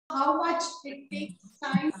how much it takes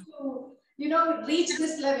time to, reach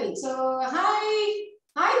this level. So, hi.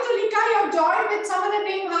 Hi, Tulika. You've joined with some other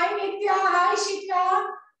name. Hi, Nitya. Hi, Shikha.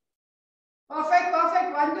 Perfect,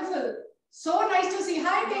 perfect. Wonderful. So nice to see.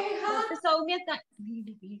 Hi, Neha. Soumya.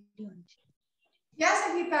 Yes,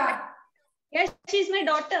 Anita. Yes, she's my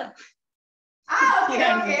daughter. Ah,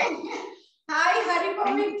 okay, okay. Hi,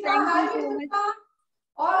 Haripamitra. Hi, Vinita.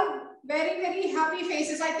 All very, very happy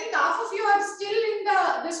faces. I think half of you are still in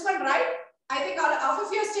this one, right? I think half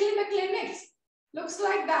of you are still in the clinics. Looks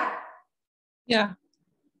like that. Yeah.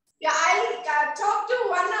 Yeah, I'll talk to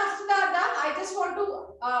one after the other. I just want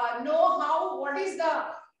to know what is the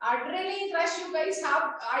adrenaline rush you guys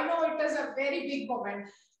have. I know it is a very big moment.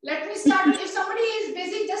 Let me start. If somebody is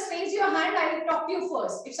busy, just raise your hand. I will talk to you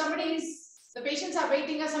first. If the patients are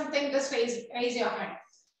waiting or something, just raise your hand.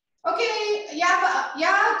 Okay,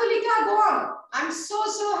 yeah, Tulika, go on. I'm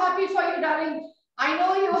so happy for you, darling. I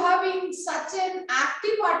know you have been such an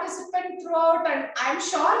active participant throughout, and I'm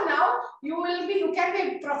sure now you can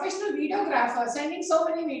be a professional videographer, sending so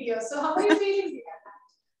many videos. So how are you feeling here?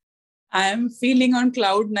 I'm feeling on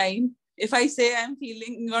cloud 9. If I say I'm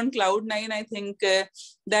feeling on cloud 9, I think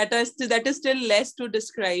that is still less to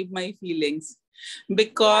describe my feelings,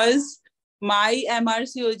 because my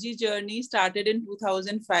MRCOG journey started in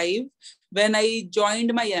 2005 when I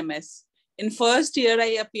joined my MS. In first year,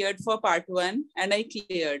 I appeared for part 1 and I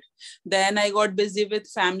cleared. Then I got busy with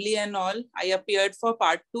family and all. I appeared for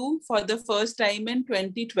part 2 for the first time in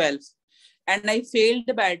 2012. And I failed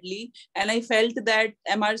badly. And I felt that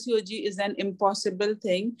MRCOG is an impossible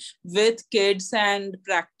thing with kids and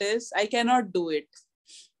practice. I cannot do it.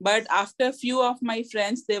 But after a few of my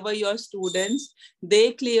friends, they were your students.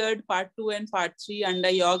 They cleared part 2 and part 3 under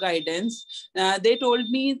your guidance. They told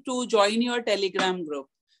me to join your Telegram group.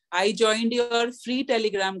 I joined your free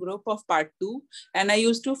Telegram group of part 2, and I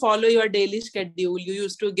used to follow your daily schedule. You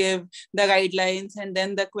used to give the guidelines and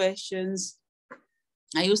then the questions.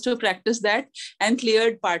 I used to practice that and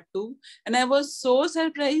cleared part 2. And I was so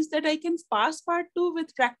surprised that I can pass part 2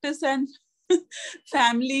 with practice and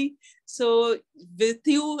family. So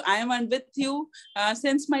I am with you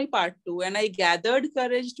since my part 2. And I gathered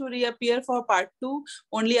courage to reappear for part 2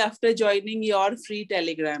 only after joining your free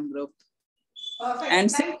Telegram group. Perfect. And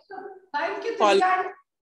thank you, Tulika.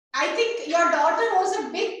 I think your daughter was a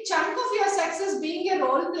big chunk of your success being a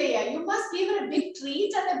role player. You must give her a big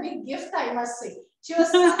treat and a big gift, I must say. She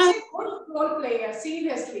was such a good role player,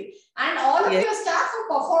 seriously. And all of your staff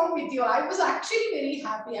who performed with you. I was actually very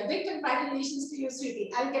happy. A big congratulations to you,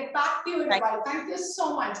 sweetie. I'll get back to you in a while. Thank you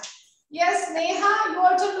so much. Yes, Neha, you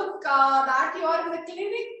also look that you are in the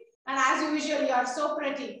clinic. And as usual, you are so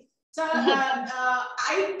pretty. So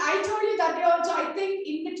I told you that day also, I think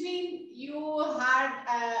in between you had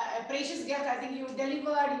a precious gift. I think you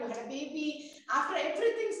delivered, you had a baby. After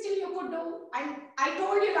everything still you could do. And I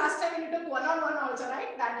told you last time when you took one-on-one also,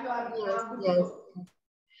 right? That you are good to go.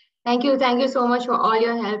 Thank you so much for all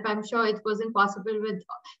your help. I'm sure it wasn't possible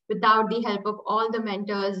without the help of all the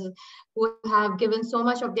mentors who have given so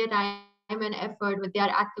much of their time and effort with their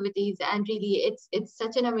activities. And really, it's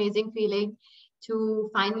such an amazing feeling to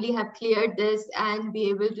finally have cleared this and be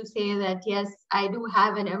able to say that, yes, I do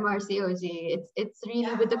have an MRCOG. It's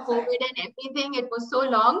really with the COVID and everything, it was so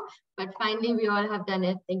long, but finally we all have done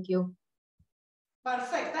it. Thank you.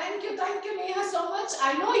 Perfect. Thank you, Neha, so much.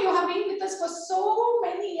 I know you have been with us for so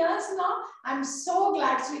many years now. I'm so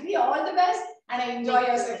glad, sweetie. All the best, and I enjoy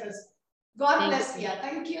your service. God bless you.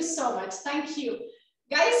 Thank you so much. Thank you.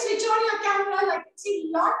 Guys, switch on your camera. I can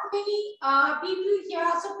see lot many people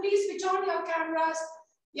here, so please switch on your cameras.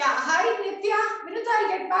 Yeah, hi Nitya. Vinita, I'll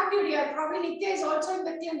get back to you here. Probably Nitya is also in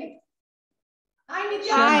the clinic. Hi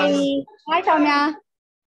Nitya. Hi Soumya.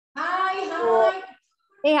 Hi.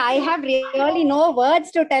 Hey, I have really no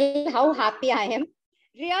words to tell how happy I am.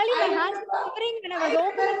 Really, my hands were shivering when I was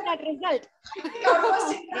opening that result. I think our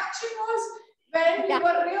first interaction was when you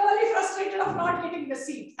were really frustrated of not getting the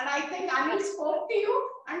seat. And I think Anil spoke to you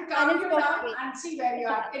and calmed you down and see where you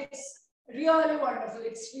are. It's really wonderful.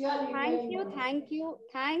 It's really,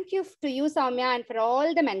 Thank you to you, Soumya, and for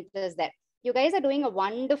all the mentors there. You guys are doing a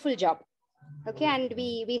wonderful job. Okay, and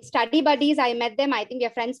we study buddies. I met them. I think we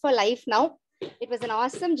are friends for life now. It was an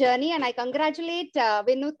awesome journey, and I congratulate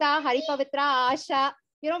Vinuta, Haripavitra, Asha,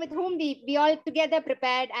 with whom we all together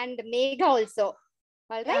prepared, and Megha also.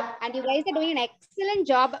 All right. And you guys are doing an excellent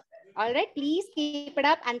job. All right. Please keep it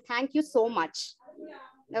up. And thank you so much.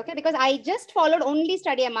 Okay. Because I just followed only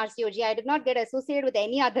StudyMRCOG. I did not get associated with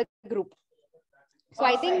any other group. So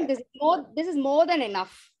I think this is more than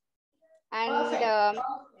enough. And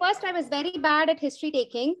first I was very bad at history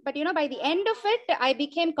taking, but by the end of it, I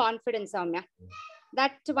became confident, Soumya.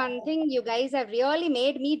 That's one thing you guys have really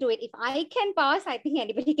made me do it. If I can pass, I think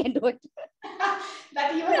anybody can do it.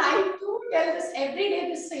 That even I too tell this every day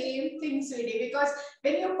the same thing, sweetie, because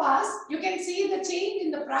when you pass, you can see the change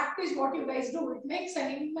in the practice, what you guys do. It makes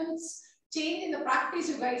an immense change in the practice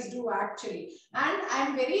you guys do actually. And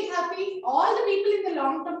I'm very happy all the people in the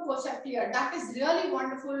long-term course have cleared. That is really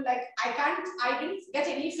wonderful. Like I didn't get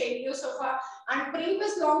any failure so far. And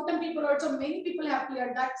previous long-term people also, many people have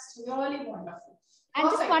cleared. That's really wonderful. And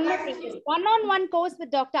just one more thing, one-on-one course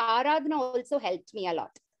with Dr. Aradhana also helped me a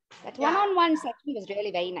lot. That one-on-one session was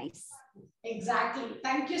really very nice. Exactly.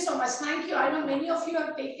 Thank you so much. Thank you. I know many of you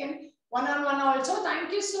have taken one-on-one also. Thank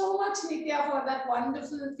you so much, Nitya, for that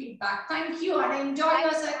wonderful feedback. Thank you and enjoy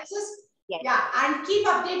your success. Yes. Yeah, and keep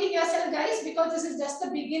updating yourself, guys, because this is just the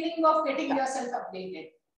beginning of getting yourself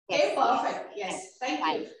updated. Okay, perfect. Yes. Thank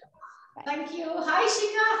you. Thank you. Hi,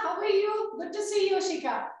 Shika. How are you? Good to see you,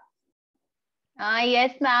 Shika.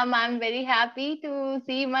 Yes, ma'am. I'm very happy to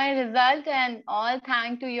see my result and all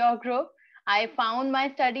thanks to your group. I found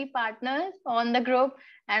my study partners on the group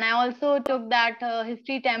and I also took that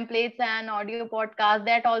history templates and audio podcast.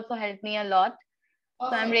 That also helped me a lot. Okay.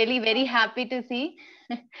 So I'm really very happy to see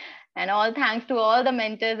and all thanks to all the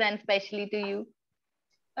mentors and especially to you.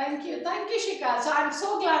 Thank you. Thank you, Shika. So I'm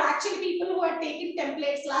so glad actually people who had taken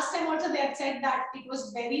templates last time also they had said that it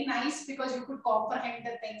was very nice because you could comprehend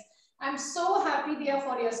the things. I'm so happy, dear,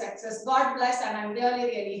 for your success. God bless, and I'm really,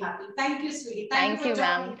 really happy. Thank you, sweetie. Thank you,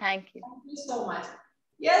 ma'am. Thank you. Thank you so much.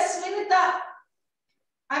 Yes, Vinita.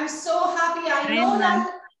 I'm so happy. I know that.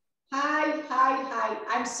 Hi.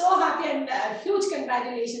 I'm so happy and huge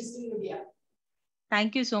congratulations to you, dear.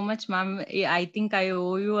 Thank you so much, ma'am. I think I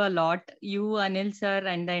owe you a lot. You, Anil sir,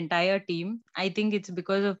 and the entire team. I think it's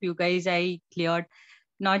because of you guys I cleared.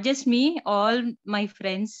 Not just me, all my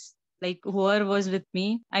friends, like whoever was with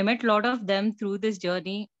me. I met a lot of them through this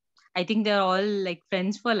journey. I think they're all like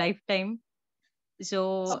friends for lifetime.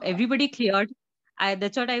 So everybody cleared.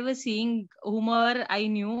 That's what I was seeing. Whomever I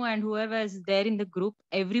knew and whoever was there in the group,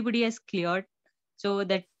 everybody has cleared. So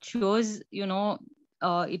that shows,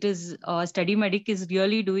 it is StudyMEDIC is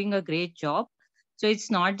really doing a great job. So it's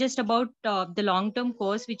not just about the long-term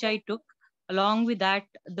course which I took. Along with that,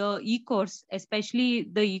 the e-course, especially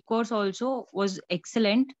the e-course also was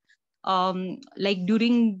excellent. Like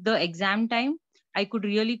during the exam time, I could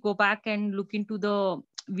really go back and look into the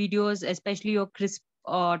videos, especially your crisp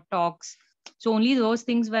talks. So only those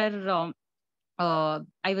things where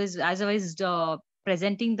as I was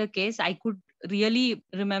presenting the case, I could really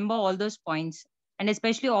remember all those points. And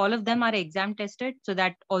especially all of them are exam tested. So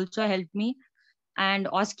that also helped me. And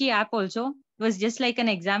OSCE app also was just like an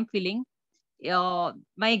exam feeling.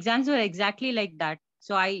 My exams were exactly like that.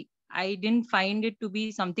 So I didn't find it to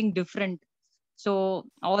be something different. So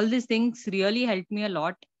all these things really helped me a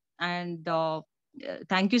lot. And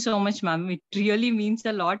thank you so much, ma'am. It really means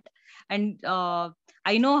a lot. And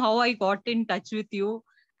I know how I got in touch with you.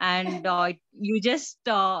 And you just,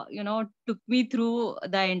 took me through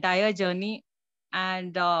the entire journey.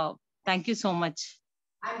 And thank you so much.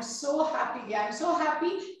 I'm so happy. I'm so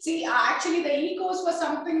happy. See, actually, the e-course was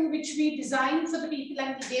something which we designed for the people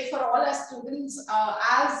and we gave for all our students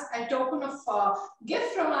as a token of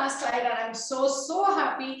gift from our side. And I'm so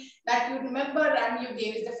happy that you remember and you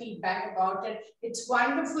gave the feedback about it. It's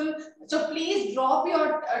wonderful. So please drop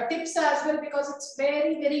your tips as well because it's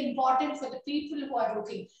very, very important for the people who are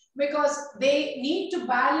looking. Because they need to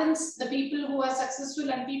balance the people who are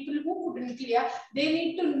successful and people who couldn't clear. They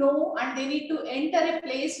need to know and they need to enter a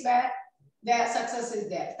place where their success is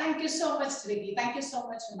there. Thank you so much, Trigi. Thank you so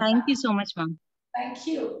much. Vinita. Thank you so much, ma'am. Thank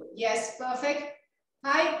you. Yes, perfect.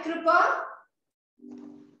 Hi, Kripa.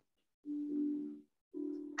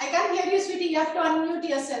 I can't hear you, sweetie. You have to unmute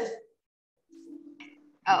yourself.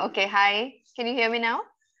 Oh, okay. Hi. Can you hear me now?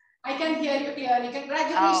 I can hear you clearly.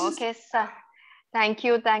 Congratulations. Oh, okay, sir. Thank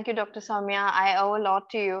you, Dr. Soumya. I owe a lot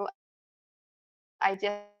to you. I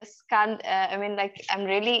just can't, I'm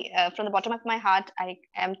really, from the bottom of my heart, I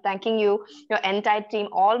am thanking you, your entire team,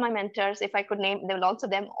 all my mentors, if I could name them, lots of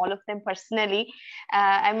them, all of them personally.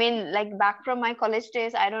 Back from my college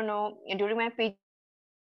days, I don't know, during my PG,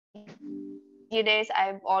 days,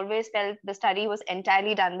 I've always felt the study was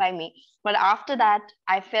entirely done by me. But after that,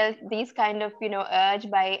 I felt these kind of, urge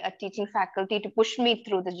by a teaching faculty to push me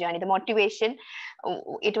through the journey, the motivation.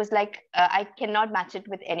 It was like, I cannot match it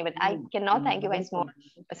with anyone. I cannot thank you guys more.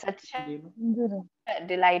 Such a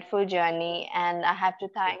delightful journey. And I have to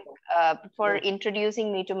thank for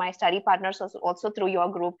introducing me to my study partners also through your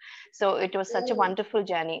group. So it was such a wonderful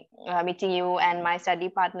journey, meeting you and my study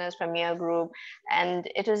partners from your group. And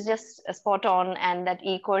it was just spot on. And that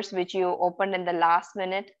e-course which you opened in the last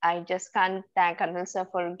minute, I just can't thank Anil sir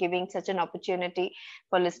for giving such an opportunity,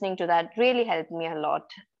 for listening to that. Really helped me a lot.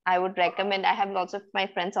 I would recommend. I have lots of my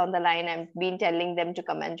friends on the line. I've been telling them to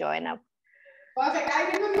come and join up. Perfect.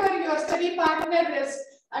 I remember your study partner is,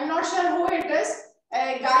 I'm not sure who it is,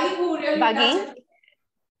 a guy who really does it.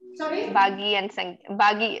 Sorry? Bhagirathi and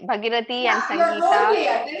Sangeeta. Your role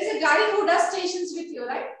player. There is a guy who does stations with you,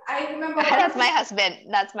 right? I remember. That's my husband.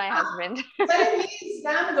 That's my husband. Tell me, he's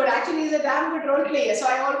damn good. Actually, he's a damn good role player. So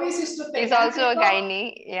I always used to think. He's also a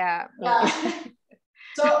gynae. Yeah.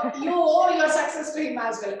 So you owe your success to him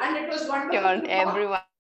as well. And it was wonderful. Sure, everyone.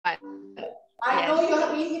 I know you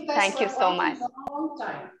have been with us Thank you so much. a long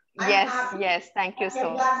time. Yes, thank you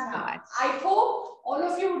so much. I hope all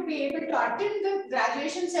of you would be able to attend the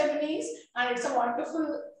graduation ceremonies, and it's a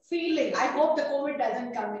wonderful feeling. I hope the COVID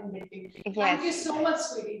doesn't come in between. Yes. Thank you so much,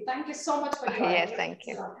 sweetie. Thank you so much for joining. Yes, thank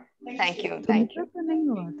you. Thank you. Hi,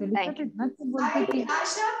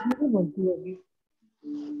 Asha.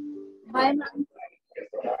 Hi, ma'am.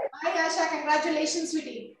 Hi, Asha. Congratulations,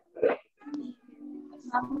 sweetie.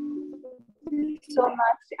 So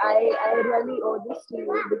much. I really owe this to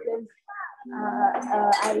you because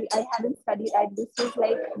I haven't studied. This was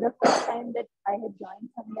like the first time that I had joined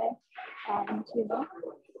somewhere, and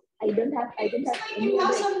I didn't have any you have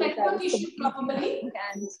other some network issue expertise. probably.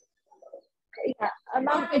 And yeah,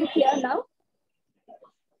 ma'am, very clear now.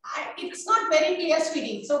 It's not very clear,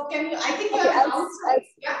 sweetie. So can you? I think you Okay, are outside.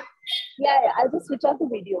 Yeah. I'll just switch off the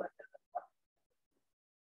video.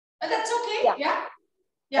 That's okay.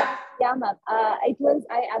 Yeah, ma'am.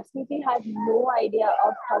 I absolutely had no idea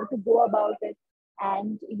of how to go about it.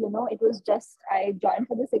 And, it was just, I joined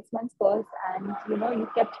for the 6 months course, and, you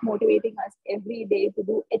kept motivating us every day to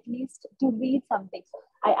do at least to read something.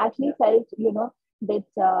 I actually felt, that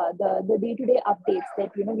the day-to-day updates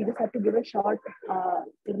that, we just have to give a short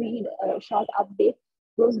short update.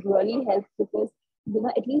 Those really helped because,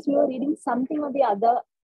 at least we were reading something or the other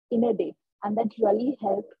in a day, and that really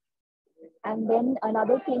helped. And then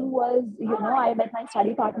another thing was, I met my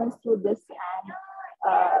study partners through this, and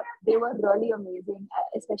they were really amazing.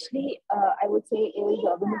 Especially, I would say, is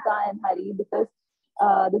Vinita and Hari, because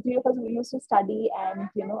the three of us, we used to study, and,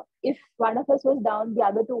 if one of us was down, the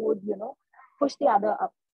other two would, push the other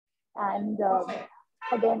up. And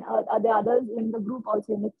then the others in the group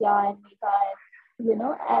also, Nitya and Mika,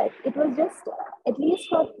 it was just, at least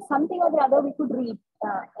for something or the other, we could read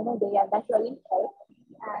in a day, and that really helped.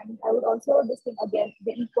 And I would also just think again,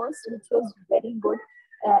 the e-course, which was very good,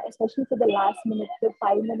 especially for the last minute, the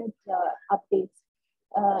 5-minute updates.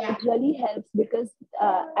 It really helps because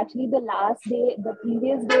actually the last day, the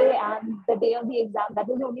previous day and the day of the exam, that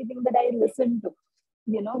was the only thing that I listened to,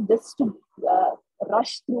 just to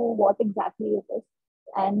rush through what exactly it is.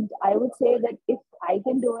 And I would say that if I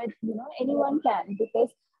can do it, anyone can,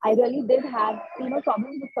 because I really did have,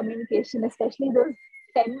 problems with communication, especially those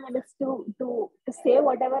 10 minutes to say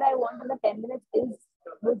whatever I want in the 10 minutes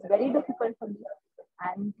was very difficult for me.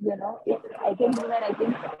 And, if I can do that, I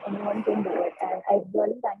think anyone can do it. And I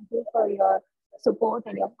really thank you for your support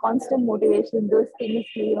and your constant motivation. Those things,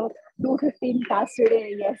 do 15 tasks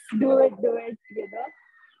today. Yes, do it.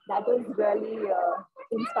 That was really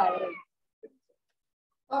inspiring.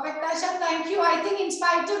 Perfect, Asha. Thank you. I think in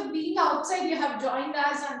spite of being outside, you have joined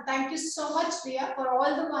us, and thank you so much, Priya, for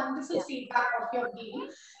all the wonderful feedback of your team.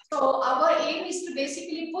 So our aim is to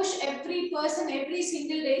basically push every person every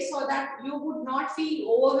single day so that you would not feel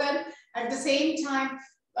overwhelmed, at the same time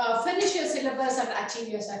finish your syllabus and achieve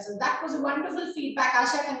your success. That was wonderful feedback,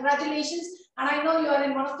 Asha. Congratulations. And I know you are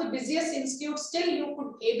in one of the busiest institutes, still you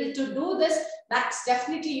could be able to do this. That's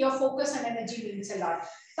definitely your focus and energy means a lot.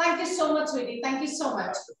 Thank you so much, sweetie. Thank you so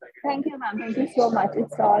much. Thank you, ma'am. Thank you so much.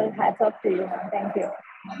 It's all hats off to you, ma'am. Thank you.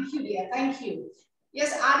 Thank you, dear. Thank you.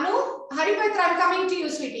 Yes, Anu, Haripatra, I'm coming to you,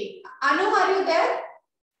 sweetie. Anu, are you there?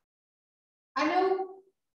 Anu?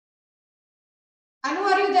 Anu,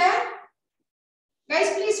 are you there?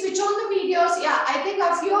 Guys, please switch on the videos. Yeah, I think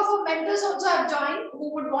a few of our mentors also have joined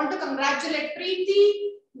who would want to congratulate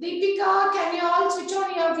Preeti, Deepika. Can you all switch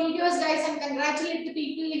on your videos, guys, and congratulate the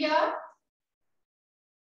people here?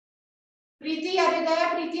 Preeti, are you there?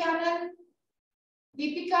 Preeti Anand?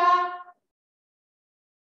 Deepika.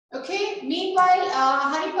 Okay. Meanwhile,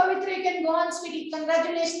 Hari Pavitra, you can go on, sweetie.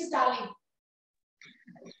 Congratulations, darling.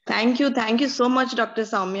 Thank you so much, Dr.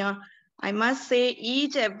 Soumya. I must say,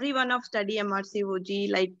 every one of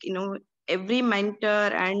StudyMRCOG, like, every mentor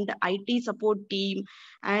and IT support team,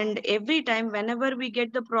 and every time, whenever we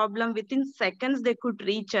get the problem, within seconds, they could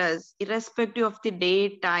reach us, irrespective of the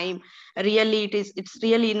day, time. Really, it's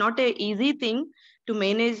really not an easy thing to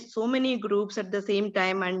manage so many groups at the same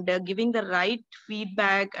time, and giving the right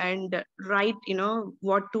feedback and right,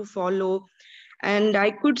 what to follow. And I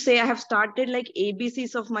could say I have started like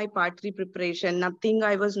ABCs of my part 3 preparation. Nothing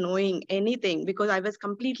I was knowing anything, because I was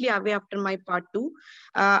completely away after my part 2.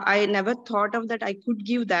 I never thought of that I could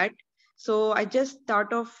give that. So I just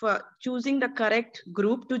thought of choosing the correct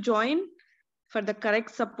group to join for the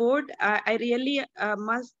correct support. I really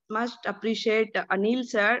must appreciate Anil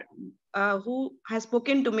sir, who has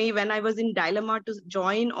spoken to me when I was in dilemma to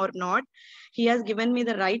join or not. He has given me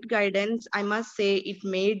the right guidance. I must say it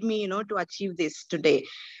made me, to achieve this today.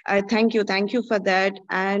 Thank you for that.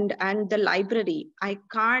 And the library, I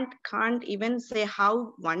can't even say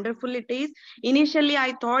how wonderful it is. Initially,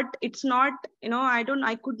 I thought it's not,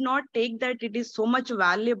 I could not take that it is so much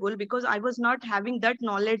valuable, because I was not having that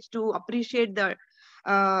knowledge to appreciate the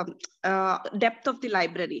depth of the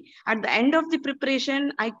library. At the end of the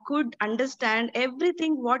preparation, I could understand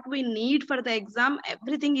everything what we need for the exam.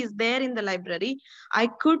 Everything is there in the library.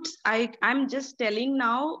 I'm just telling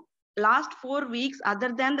now, last 4 weeks,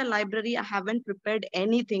 other than the library, I haven't prepared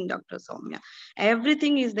anything, Dr. Soumya.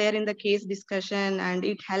 Everything is there in the case discussion, and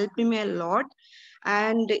it helped me a lot.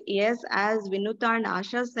 And yes, as Vinuta and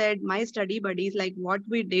Asha said, my study buddies, like what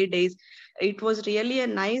we did is, it was really a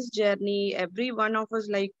nice journey. Every one of us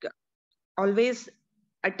like always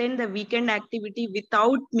attend the weekend activity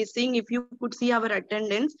without missing. If you could see our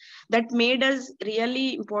attendance, that made us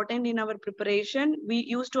really important in our preparation. We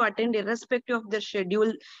used to attend irrespective of the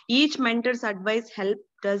schedule. Each mentor's advice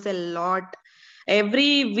helped us a lot.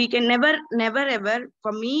 Every weekend, never ever,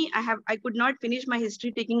 for me, I could not finish my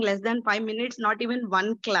history taking less than 5 minutes, not even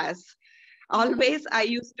one class. Always I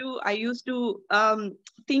used to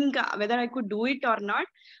think whether I could do it or not.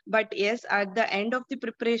 But yes, at the end of the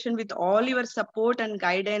preparation, with all your support and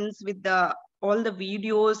guidance, with all the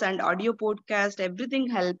videos and audio podcast, everything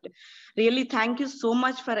helped. Really, thank you so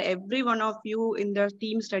much for every one of you in the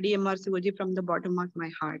team StudyMRCOG from the bottom of my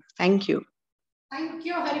heart. Thank you. Thank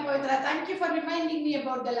you, Hari Pavitra. Thank you for reminding me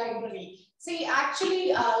about the library. See,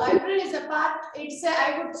 actually, library is a part, it's a,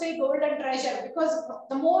 I would say, golden treasure, because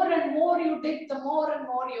the more and more you dig, the more and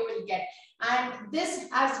more you will get. And this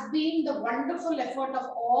has been the wonderful effort of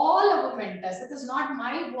all our mentors. It is not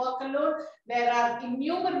my work alone. There are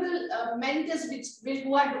innumerable mentors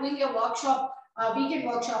who are doing a workshop, weekend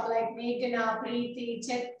workshop, like Meghana, Preeti,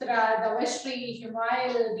 Chitra, Davashri,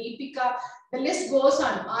 Himail, Deepika. The list goes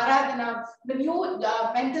on. Aradhana, the new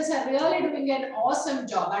mentors are really doing an awesome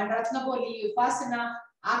job. And Ratnapoli, Upasana,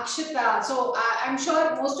 Akshita. So I'm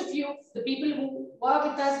sure most of you, the people who were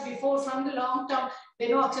with us before from the long term, they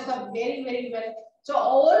know Akshita very, very well. So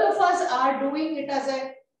all of us are doing it as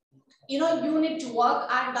a unit to work,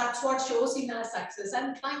 and that's what shows in our success.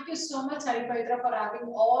 And thank you so much, Hari Pavitra, for having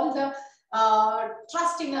all the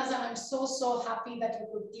trust in us, and I'm so happy that you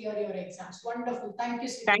could clear your exams. Wonderful. Thank you,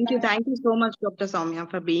 Sridhar. Thank you so much, Dr. Soumya,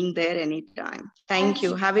 for being there anytime. Thank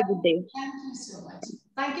you. Have a good day. Thank you so much.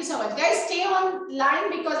 Thank you so much. Guys, stay on line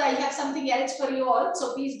because I have something else for you all.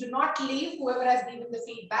 So please do not leave, whoever has given the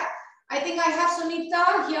feedback. I think I have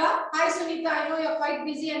Sunita here. Hi, Sunita. I know you're quite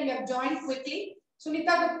busy and you have joined quickly.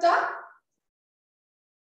 Sunita Gupta.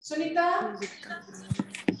 Sunita.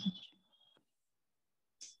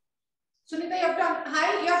 Sunita, you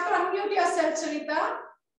have to unmute yourself, Sunita.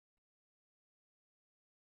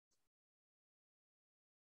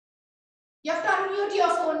 You have to unmute your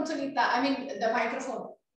phone, Sunita. I mean, the microphone.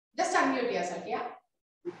 Just unmute yourself, yeah?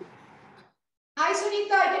 Hi,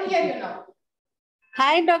 Sunita. I can hear you now.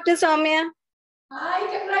 Hi, Dr. Soumya.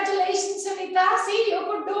 Hi, congratulations, Sunita. See, you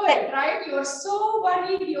could do it, right? You're so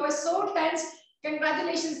worried. You're so tense.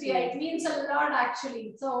 Congratulations, dear. It means a lot,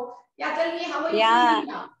 actually. So, yeah, tell me, how are you feeling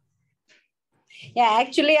now? Yeah,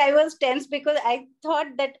 actually, I was tense because I thought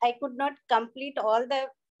that I could not complete all the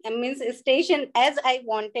station as I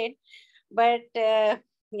wanted. But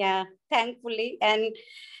yeah, thankfully, and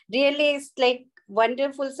really it's like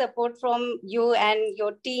wonderful support from you and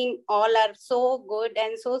your team. All are so good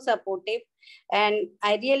and so supportive. And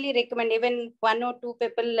I really recommend, even 1 or 2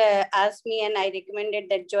 people asked me and I recommended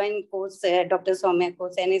that join course, Dr. Soumya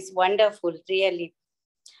course, and it's wonderful, really.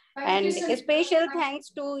 And a special thanks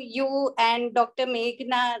to you and Dr.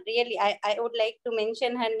 Meghna. Really, I would like to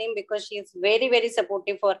mention her name because she is very, very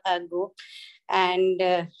supportive for our group.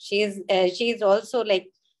 And she's also like,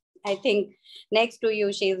 I think next to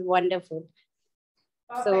you, she is wonderful.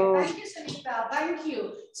 Perfect. So, thank you, Sunita. Thank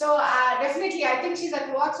you. So definitely, I think she's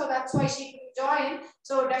at work, so that's why she couldn't join.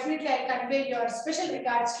 So definitely, I convey your special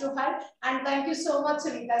regards to her. And thank you so much,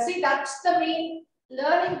 Sunita. See, that's the main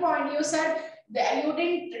learning point. You said that you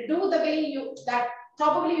didn't do the way that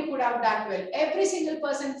probably you could have done well. Every single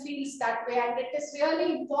person feels that way, and it is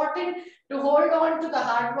really important to hold on to the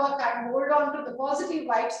hard work and hold on to the positive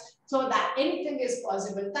vibes so that anything is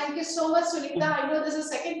possible. Thank you so much, Sunita. I know this is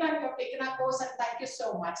the second time you have taken a course, and thank you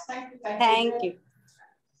so much. Thank you. Thank you.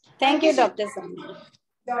 Thank you, Dr. Samir.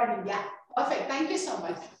 Yeah, perfect. Thank you so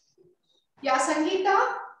much. Yeah,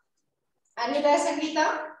 Sangeeta. Are you there,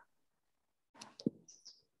 Sangeeta?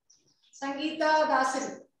 Sangeeta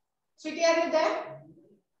Dasan. Sweetie, are you there?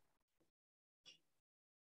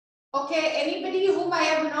 Okay, anybody whom I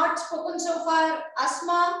have not spoken so far?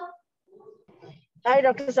 Asma? Hi,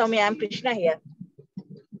 Dr. Soumya. I'm Krishna here.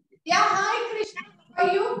 Yeah, hi, Krishna. How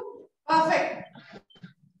are you? Perfect.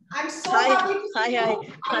 I'm so happy to see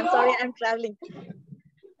you. I'm sorry, I'm traveling.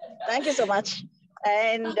 Thank you so much.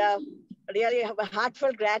 And really have a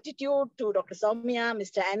heartfelt gratitude to Dr. Soumya,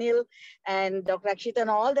 Mr. Anil, and Dr. Akshita, and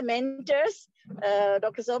all the mentors.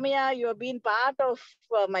 Dr. Soumya, you have been part of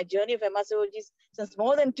my journey of MRCOG since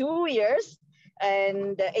more than 2 years.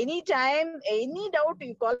 And anytime, any doubt,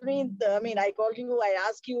 you call me. I call you, I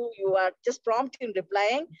ask you, you are just prompt in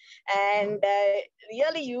replying. And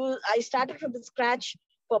really, I started from the scratch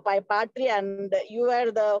for part 3, and you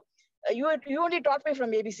only taught me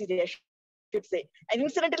from ABCD, I should say. And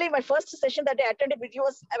incidentally, my first session that I attended with you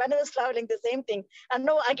was when I was traveling, the same thing. And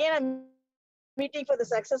now again, I'm meeting for the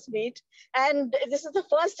success meet. And this is the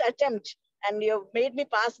first attempt. And you made me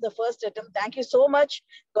pass the first attempt. Thank you so much.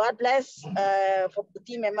 God bless for the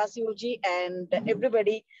team MRCOG and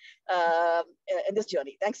everybody in this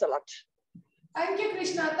journey. Thanks a lot. Thank you,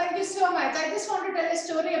 Krishna. Thank you so much. I just want to tell a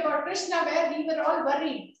story about Krishna where we were all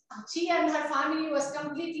worried. She and her family was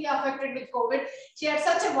completely affected with COVID. She had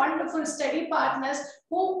such a wonderful study partners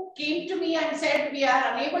who came to me and said, we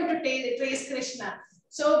are unable to trace Krishna.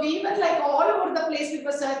 So we were like all over the place. We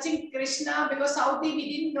were searching Krishna because Saudi, we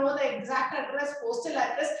didn't know the exact address, postal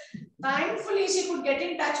address. Thankfully, she could get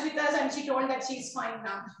in touch with us and she told that she's fine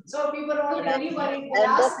now. So we were all very worried. And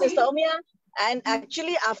Dr. Soumya, and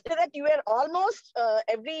actually after that, you were almost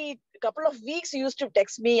every couple of weeks, you used to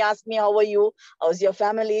text me, ask me, how are you? How's your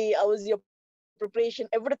family? How was your preparation?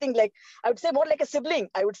 Everything, like, I would say more like a sibling,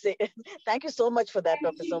 I would say. Thank you so much for that,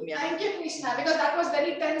 Dr. Soumya. Thank you, Krishna, because that was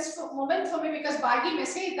very tense moment for me because Bagi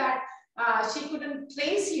messaged that she couldn't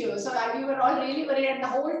trace you. So we were all really worried and the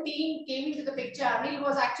whole team came into the picture. Anil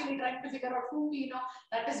was actually trying to figure out who we know.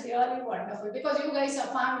 That is really wonderful because you guys are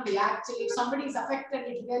family. Actually, if somebody is affected,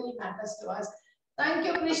 it really matters to us. Thank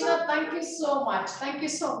you, Krishna. Thank you so much. Thank you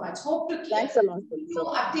so much. Hope to keep you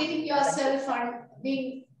updating yourself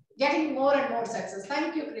and getting more and more success.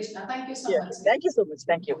 Thank you, Krishna. Thank you so much. Thank you so much.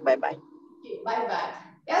 Thank you. Bye-bye. Bye-bye.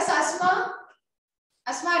 Yes, Asma?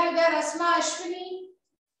 Asma, are you there? Asma, Ashwini?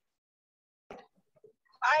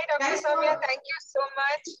 Hi, Dr. Soumya. Thank you so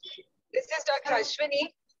much. This is Dr.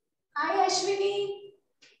 Ashwini. Hi, Ashwini.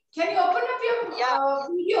 Can you open up your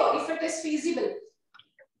video if it is feasible?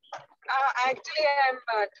 Actually, I'm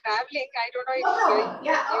traveling. I don't know if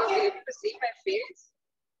you'll be able to see my face.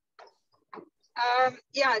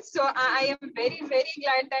 So I am very, very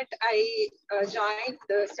glad that I joined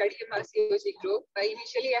the StudyMRCOG group.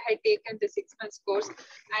 Initially, I had taken the 6 months course,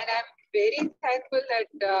 and I'm very thankful that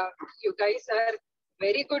you guys are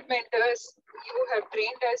very good mentors. You have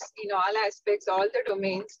trained us in all aspects, all the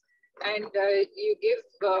domains, and you give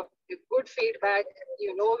good feedback.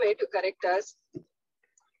 You know where to correct us.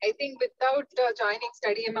 I think without joining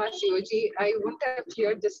StudyMRCOG, I wouldn't have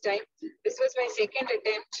cleared this time. This was my second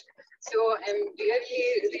attempt. So I'm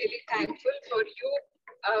really, really thankful for you,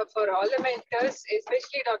 for all the mentors,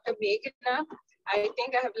 especially Dr. Meghna. I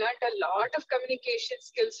think I have learned a lot of communication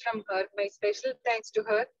skills from her. My special thanks to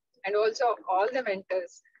her and also all the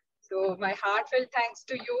mentors. So my heartfelt thanks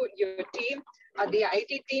to you, your team, the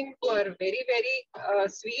IT team who are very, very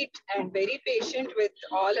sweet and very patient with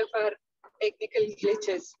all of our technical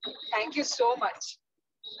glitches. Thank you so much.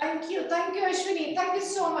 Thank you, Ashwini. Thank you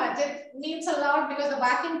so much. It means a lot because the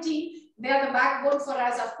backend team, they are the backbone for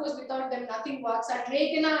us. Of course, without them, nothing works. And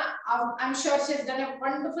Meghna, I'm sure she's done a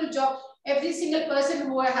wonderful job. Every single person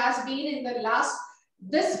who has been in the last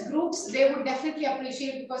this groups, they would definitely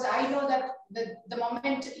appreciate, because I know that the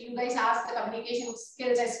moment you guys asked the communication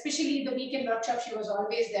skills, especially the weekend workshop, she was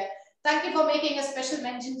always there. Thank you for making a special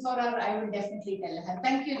mention for her. I will definitely tell her.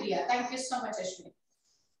 Thank you, Dia. Thank you so much, Ashwini.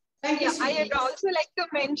 Thank you, I would also like to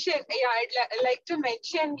mention, I'd like to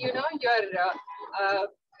mention, you know, your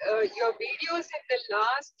videos in the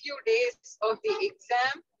last few days of the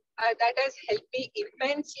exam. That has helped me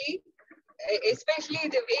immensely, especially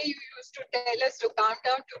the way you used to tell us to calm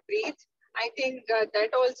down, to breathe. I think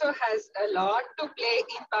that also has a lot to play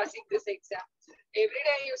in passing this exam. Every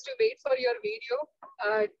day I used to wait for your video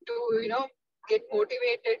to, you know, get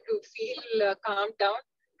motivated, to feel calmed down.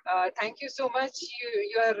 Thank you so much.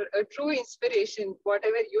 You are a true inspiration,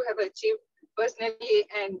 whatever you have achieved personally,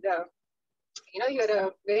 and you know, you're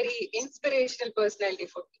a very inspirational personality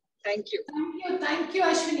for me. Thank you. Thank you,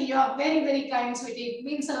 Ashwini. You are very, very kind, sweetie. It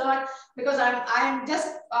means a lot, because I'm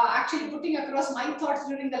just actually putting across my thoughts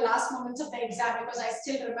during the last moments of the exam, because I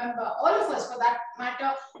still remember, all of us for that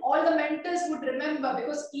matter, all the mentors would remember,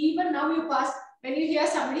 because even now you pass, when you hear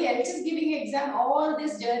somebody else is giving exam, all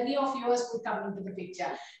this journey of yours would come into the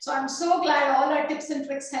picture. So I'm so glad all our tips and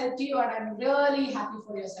tricks helped you, and I'm really happy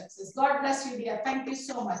for your success. God bless you, dear. Thank you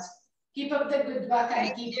so much. Keep up the good work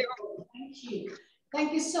and keep it going. Thank you.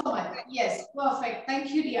 Thank you so much. Yes, perfect.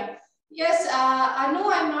 Thank you, dear. Yes, Anu,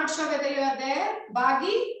 I'm not sure whether you are there.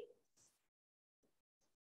 Bagi?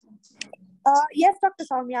 Yes, Dr.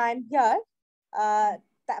 Soumya, I'm here.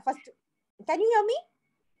 First, can you hear me?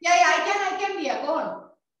 Yeah, I can hear. Go on.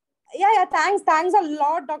 Yeah, thanks a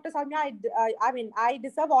lot, Dr. Soumya. I mean, I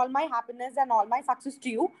deserve all my happiness and all my success to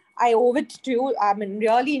you. I owe it to you. I'm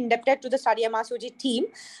really indebted to the StudyMRCOG team.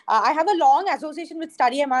 I have a long association with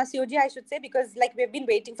StudyMRCOG, I should say, because like we've been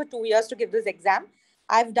waiting for 2 years to give this exam.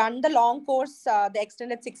 I've done the long course, the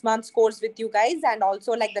extended 6 months course with you guys, and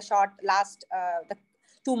also like the short last, the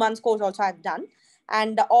 2 months course also I've done.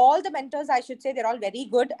 And all the mentors, I should say, they're all very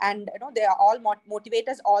good, and you know, they are all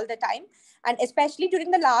motivators all the time. And especially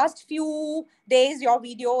during the last few days, your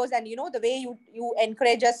videos and you know the way you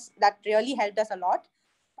encourage us, that really helped us a lot.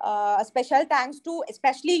 A special thanks to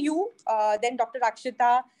especially you, then Dr.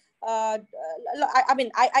 Akshita. I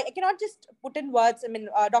mean, I cannot just put in words. I mean,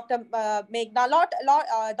 Dr. Meghna,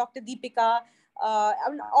 Dr. Deepika. I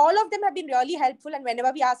mean, all of them have been really helpful, and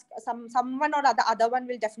whenever we ask, someone or the other one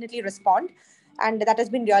will definitely respond, and that has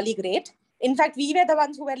been really great. In fact, we were the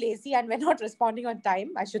ones who were lazy and were not responding on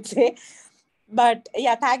time, I should say. But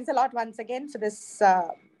yeah, thanks a lot once again for this. I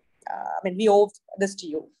mean, we owe this to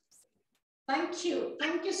you. Thank you.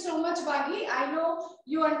 Thank you so much, Bagi. I know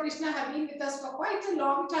you and Krishna have been with us for quite a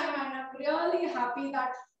long time, and I'm really happy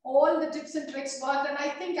that all the tips and tricks worked. And I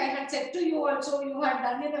think I had said to you also, you had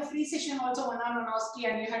done in a free session also one-on-one OSCE,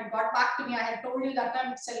 and you had got back to me. I had told you that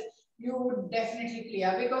time itself, you would definitely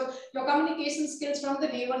clear, because your communication skills from the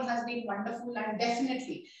day one has been wonderful, and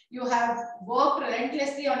definitely you have worked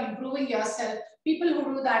relentlessly on improving yourself. People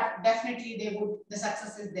who do that, definitely the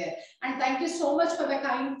success is there. And thank you so much for the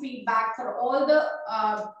kind feedback, for all the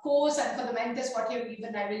course and for the mentors, what you've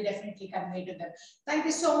given. I will definitely convey to them. Thank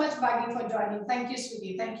you so much, Bagi, for joining. Thank you,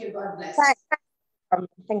 sweetie. Thank you. God bless.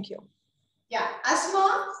 Thank you. Yeah.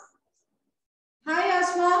 Asma? Hi,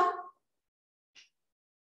 Asma.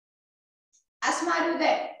 Asma, are you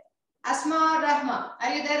there? Asma Rahma,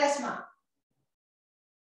 are you there, Asma?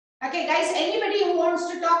 Okay, guys, anybody who wants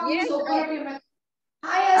to talk, please open up your mic.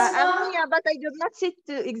 Hi, Asma. I'm here, but I did not sit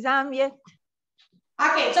the exam yet.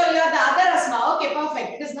 Okay, so you're the other Asma. Okay,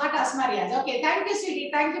 perfect. It is not Asma Riaz. Okay, thank you,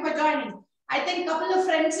 sweetie. Thank you for joining. I think a couple of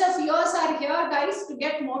friends of yours are here, guys, to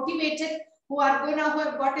get motivated, who have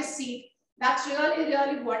got a seat. That's really,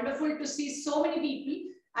 really wonderful to see so many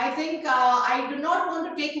people. I think I do not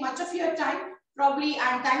want to take much of your time, probably,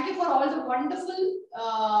 and thank you for all the wonderful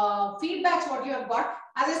feedbacks what you have got.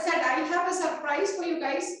 As I said, I have a surprise for you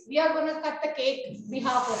guys. We are going to cut the cake on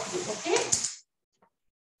behalf of you, okay?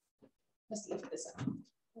 Let's lift this up.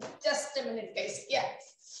 Just a minute, guys. Yeah.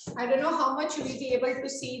 I don't know how much you will be able to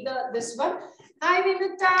see this one. Hi,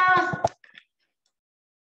 Vinita.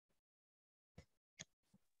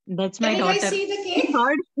 That's my daughter. Can you guys see the cake?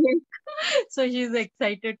 So she's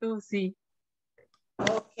excited to see.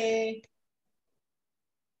 Okay.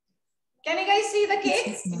 Can you guys see the cake?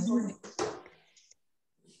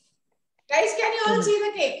 Guys, can you all see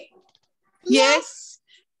the cake? Yes.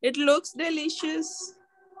 It looks delicious.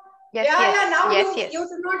 Yes, now you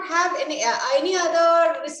do not have any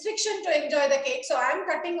other restriction to enjoy the cake. So I'm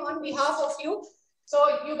cutting on behalf of you.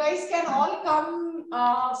 So you guys can all come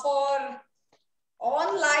for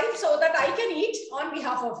on live so that I can eat on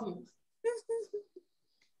behalf of you.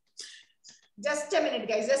 Just a minute,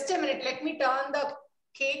 guys. Just a minute. Let me turn the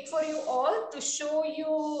cake for you all to show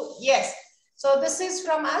you. Yes. So this is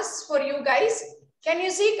from us for you guys. Can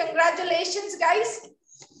you see? Congratulations, guys.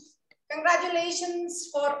 Congratulations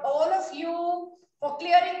for all of you for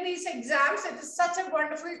clearing these exams. It is such a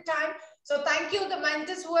wonderful time. So thank you, the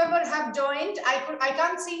mentors, whoever have joined. I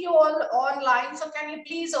can't see you all online. So can you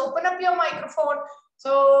please open up your microphone?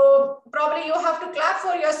 So probably you have to clap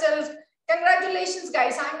for yourself. Congratulations,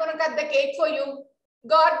 guys. I'm going to cut the cake for you.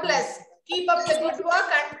 God bless. Keep up the good work.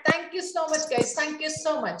 And thank you so much, guys. Thank you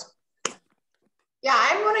so much. Yeah,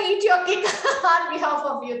 I'm going to eat your cake on behalf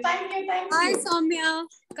of you. Thank you. Thank you. Hi, Soumya.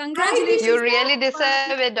 Congratulations. You really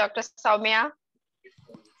deserve it, Dr. Soumya.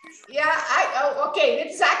 Yeah, okay.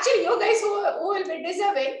 It's actually you guys who will be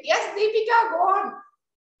deserving. Yes, Deepika, go on.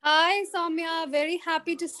 Hi, Soumya. Very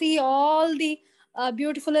happy to see all the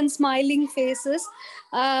beautiful and smiling faces.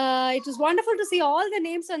 It was wonderful to see all the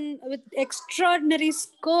names and with extraordinary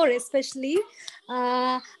score, especially.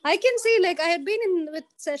 I can see, like, I had been in with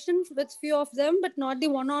sessions with few of them, but not the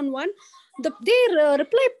one-on-one. They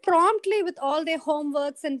reply promptly with all their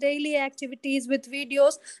homeworks and daily activities with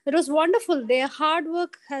videos. It was wonderful. Their hard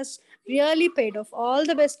work has really paid off. All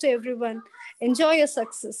the best to everyone. Enjoy your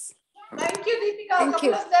success. Thank you, Deepika. A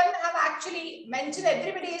couple of them have actually mentioned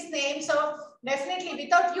everybody's name. So definitely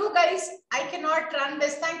without you guys, I cannot run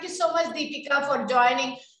this. Thank you so much, Deepika, for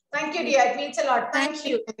joining. Thank you, dear. It means a lot. Thank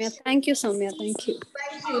you. Thank you, Soumya. Thank you.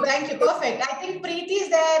 Thank you. Thank you. Perfect. I think Preeti is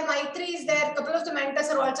there. Maitri is there. A couple of the mentors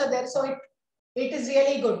are also there. So it is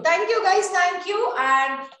really good. Thank you, guys. Thank you.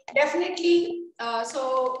 And definitely,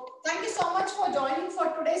 so thank you so much for joining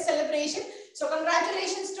for today's celebration. So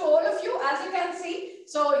congratulations to all of you. As you can see,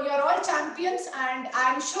 so you're all champions, and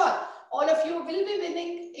I'm sure all of you will be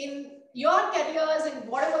winning in your careers and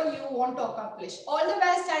whatever you want to accomplish. All the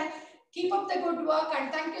best and keep up the good work.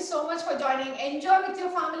 And thank you so much for joining. Enjoy with your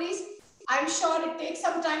families. I'm sure it takes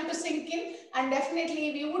some time to sink in, and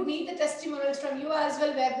definitely we would need the testimonials from you as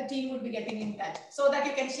well, where the team would be getting in touch so that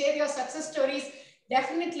you can share your success stories.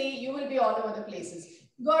 Definitely you will be all over the places.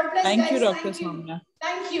 God bless. Thank guys. you, Dr. Thank you. Soumya.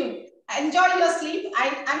 Thank you. Enjoy your sleep.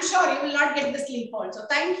 I'm sure you will not get the sleep also.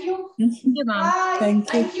 Thank you. Bye.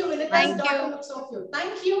 Thank you. Vinita's daughter looks so cute.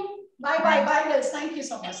 Thank you. Bye. Bye, girls. Thank you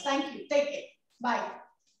so much. Thank you. Take care. Bye.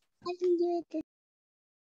 I can do it.